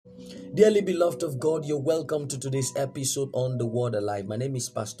Dearly beloved of God, you're welcome to today's episode on The Word Alive. My name is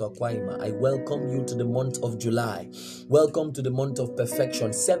Pastor Kwaima. I welcome you to the month of July. Welcome to the month of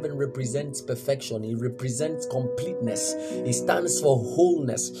perfection. 7 represents perfection. It represents completeness. It stands for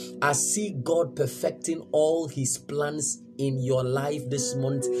wholeness. I see God perfecting all His plans in your life this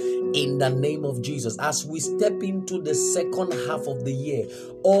month in the name of Jesus. As we step into the second half of the year,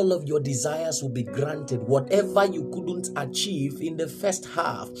 all of your desires will be granted. Whatever you couldn't achieve in the first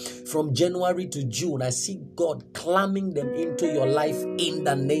half, from January to June, I see God clamming them into your life in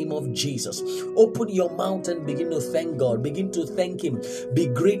the name of Jesus. Open your mouth and begin to thank God. Begin to thank Him. Be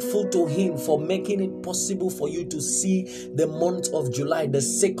grateful to Him for making it possible for you to see the month of July, the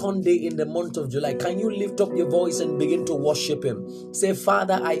second day in the month of July. Can you lift up your voice and begin to worship Him? Say,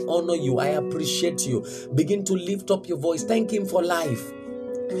 Father, I honor you. I appreciate you. Begin to lift up your voice. Thank Him for life.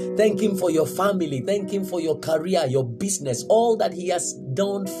 Thank Him for your family. Thank Him for your career, your business, all that He has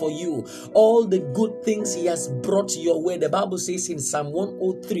done for you, all the good things He has brought your way. The Bible says in Psalm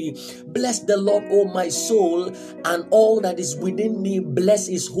 103, bless the Lord, O my soul, and all that is within me, bless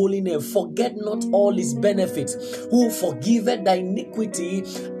His holy name. Forget not all His benefits, who forgiveth thy iniquity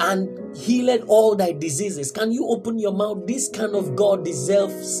and healed all thy diseases. Can you open your mouth? This kind of God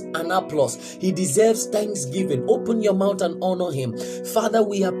deserves an applause. He deserves thanksgiving. Open your mouth and honor Him. Father,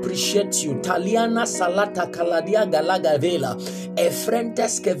 we appreciate you. Taliana salata kaladia galaga vela.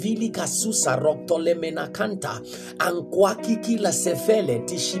 Efrentes kevili kasusa roktole menakanta. Ankwakiki la sefele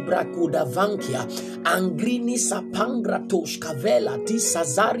tishibra kudavankia. Angrini sapangra toshkavela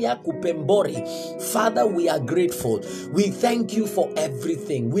tisazaria kupembori. Father, we are grateful. We thank you for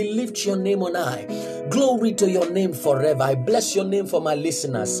everything. We lift your name on high. Glory to your name forever. I bless your name for my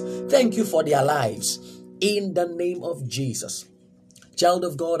listeners. Thank you for their lives. In the name of Jesus. Child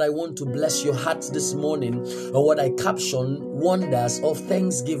of God, I want to bless your hearts this morning on what I caption wonders of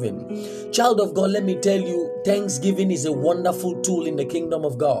thanksgiving. Child of God, let me tell you, thanksgiving is a wonderful tool in the kingdom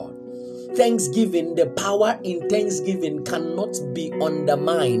of God. Thanksgiving, the power in thanksgiving cannot be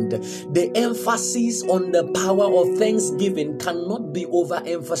undermined. The emphasis on the power of thanksgiving cannot be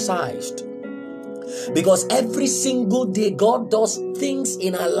overemphasized. Because every single day God does things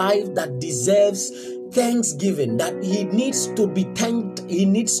in our life that deserves thanksgiving, that He needs to be thanked, He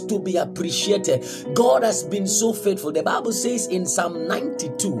needs to be appreciated. God has been so faithful. The Bible says in Psalm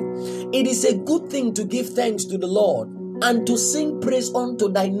 92, it is a good thing to give thanks to the Lord and to sing praise unto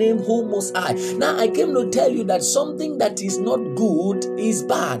thy name, O Most High. Now I came to tell you that something that is not good is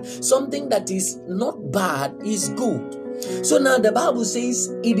bad. Something that is not bad is good. So now the Bible says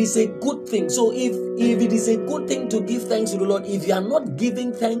it is a good thing. So if it is a good thing to give thanks to the Lord, if you are not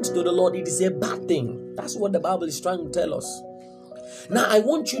giving thanks to the Lord, it is a bad thing. That's what the Bible is trying to tell us. Now, I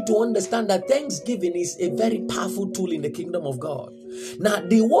want you to understand that thanksgiving is a very powerful tool in the kingdom of God. Now,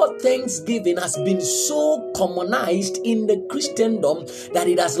 the word thanksgiving has been so commonized in the Christendom that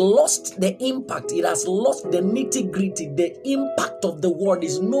it has lost the impact. It has lost the nitty-gritty. The impact of the word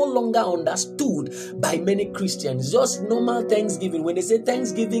is no longer understood by many Christians. Just normal thanksgiving. When they say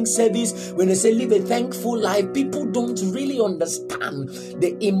Thanksgiving service, when they say live a thankful life, people don't really understand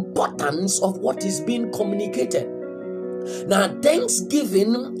the importance of what is being communicated. Now,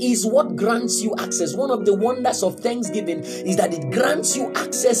 thanksgiving is what grants you access. One of the wonders of thanksgiving is that it grants you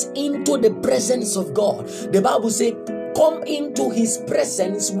access into the presence of God. The Bible says, come into His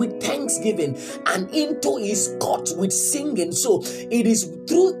presence with thanksgiving and into His court with singing. So it is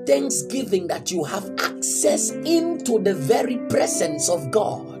through thanksgiving that you have access into the very presence of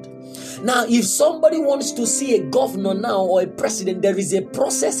God. Now, if somebody wants to see a governor now or a president, there is a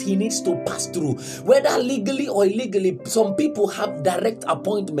process he needs to pass through, whether legally or illegally. Some people have direct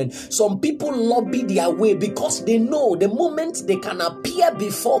appointment. Some people lobby their way because they know the moment they can appear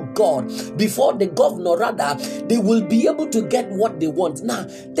before God, before the governor rather, they will be able to get what they want. Now,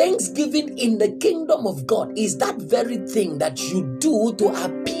 thanksgiving in the kingdom of God is that very thing that you do to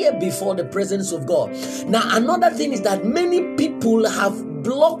appear before the presence of God. Now, another thing is that many people have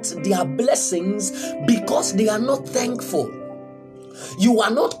blocked their blessings because they are not thankful. You are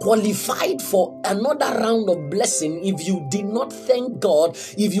not qualified for another round of blessing if you did not thank God,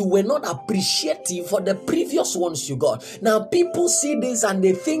 if you were not appreciative for the previous ones you got. Now, people see this and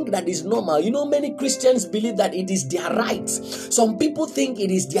they think that is normal. You know, many Christians believe that it is their right. Some people think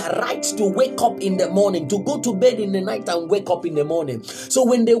it is their right to wake up in the morning, to go to bed in the night and wake up in the morning. So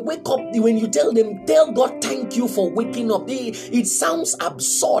when they wake up, when you tell them, tell God thank you for waking up, it sounds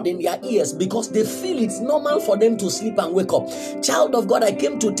absurd in their ears because they feel it's normal for them to sleep and wake up. Child of God, I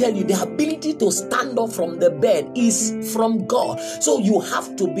came to tell you the ability to stand up from the bed is from God. So you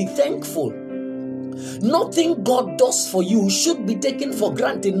have to be thankful. Nothing God does for you should be taken for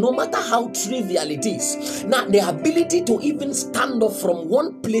granted, no matter how trivial it is. Now, the ability to even stand up from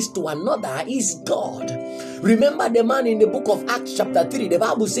one place to another is God. Remember the man in the book of Acts chapter 3, the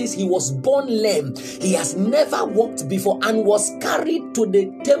Bible says he was born lame. He has never walked before and was carried to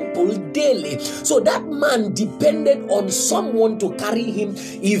the temple daily. So that man depended on someone to carry him.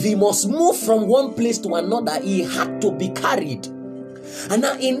 If he must move from one place to another, he had to be carried. And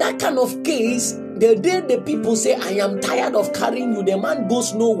now in that kind of case, the day the people say, I am tired of carrying you, the man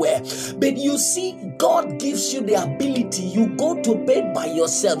goes nowhere. But you see, God gives you the ability. You go to bed by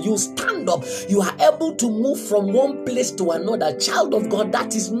yourself. You stand up. You are able to move from one place to another. Child of God,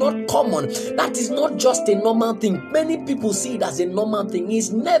 that is not common. That is not just a normal thing. Many people see it as a normal thing.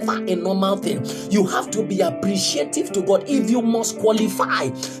 It's never a normal thing. You have to be appreciative to God. If you must qualify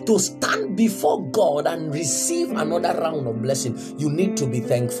to stand before God and receive another round of blessing, you need to be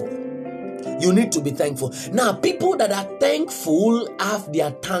thankful. You need to be thankful. Now, people that are thankful have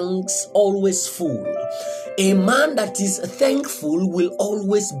their tanks always full. A man that is thankful will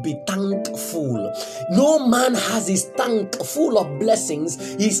always be thankful. No man has his tank full of blessings,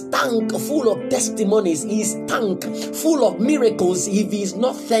 his tank full of testimonies, his tank full of miracles if he is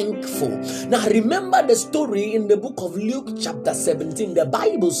not thankful. Now, remember the story in the book of Luke chapter 17. The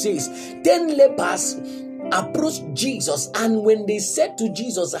Bible says 10 lepers approached Jesus, and when they said to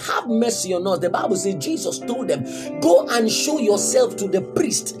Jesus, have mercy on us, the Bible says Jesus told them, go and show yourself to the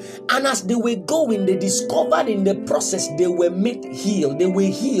priest. And as they were going, they discovered in the process they were made healed. They were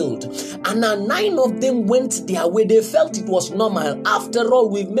healed. And now 9 of them went their way. They felt it was normal. After all,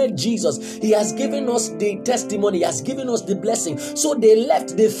 we've met Jesus. He has given us the testimony. He has given us the blessing. So they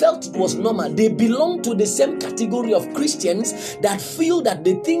left. They felt it was normal. They belong to the same category of Christians that feel that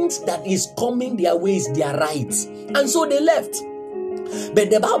the things that is coming their way is their right. And so they left. But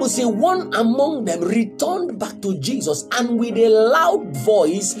the Bible says one among them returned back to Jesus and with a loud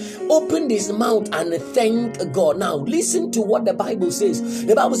voice opened his mouth and thanked God. Now listen to what the Bible says.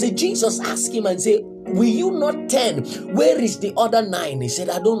 The Bible says Jesus asked him and said, will you not 10? Where is the other 9? He said,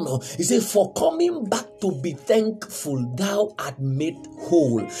 I don't know. He said, for coming back to be thankful, thou art made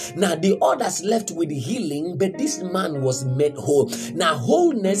whole. Now the others left with healing, but this man was made whole. Now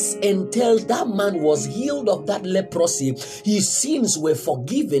wholeness entails that man was healed of that leprosy. His sins were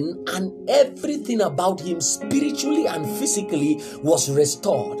forgiven and everything about him spiritually and physically was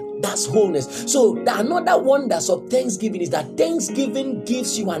restored. That's wholeness. So the another wonders of Thanksgiving is that Thanksgiving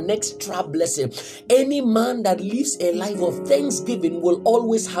gives you an extra blessing. Any man that lives a life of Thanksgiving will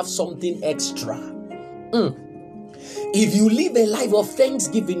always have something extra. If you live a life of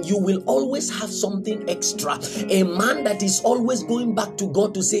thanksgiving, you will always have something extra. A man that is always going back to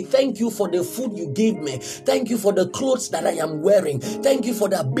God to say, thank you for the food you gave me. Thank you for the clothes that I am wearing. Thank you for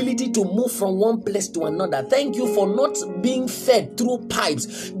the ability to move from one place to another. Thank you for not being fed through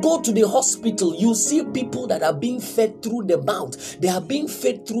pipes. Go to the hospital. You see people that are being fed through the mouth. They are being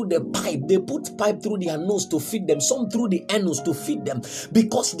fed through the pipe. They put pipe through their nose to feed them. Some through the anus to feed them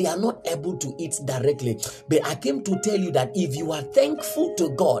because they are not able to eat directly. But I came to tell you that if you are thankful to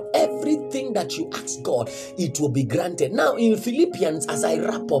God, everything that you ask God, it will be granted. Now in Philippians, as I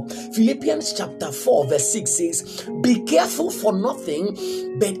wrap up, Philippians chapter 4 verse 6 says, be careful for nothing,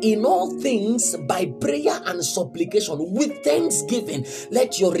 but in all things by prayer and supplication with thanksgiving,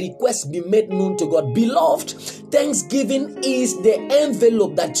 let your requests be made known to God. Beloved, thanksgiving is the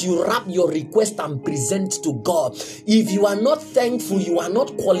envelope that you wrap your request and present to God. If you are not thankful, you are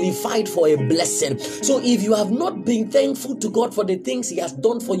not qualified for a blessing. So if you have not been thankful to God for the things He has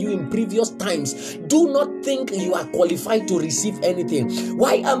done for you in previous times, do not think you are qualified to receive anything.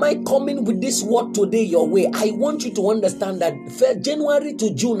 Why am I coming with this word today your way? I want you to understand that January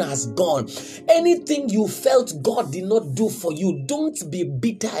to June has gone. Anything you felt God did not do for you, don't be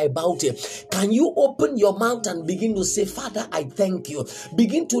bitter about it. Can you open your mouth and begin to say, Father, I thank you.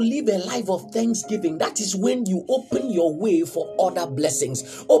 Begin to live a life of thanksgiving. That is when you open your way for other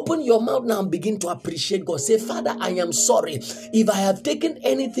blessings. Open your mouth now and begin to appreciate God. Say, Father, I am sorry. If I have taken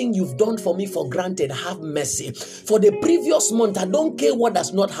anything you've done for me for granted, have mercy. For the previous month, I don't care what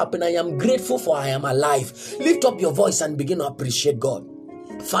has not happened. I am grateful for I am alive. Lift up your voice and begin to appreciate God.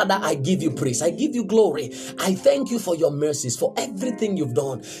 Father, I give you praise. I give you glory. I thank you for your mercies, for everything you've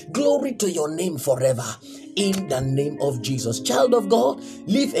done. Glory to your name forever. in the name of Jesus. Child of God,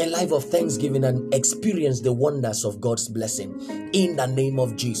 live a life of thanksgiving and experience the wonders of God's blessing in the name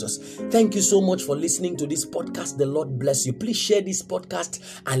of Jesus. Thank you so much for listening to this podcast. The Lord bless you. Please share this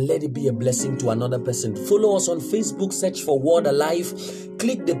podcast and let it be a blessing to another person. Follow us on Facebook, search for Word Alive.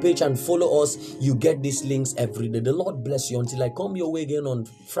 Click the page and follow us. You get these links every day. The Lord bless you. Until I come your way again on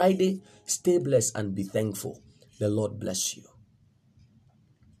Friday, stay blessed and be thankful. The Lord bless you.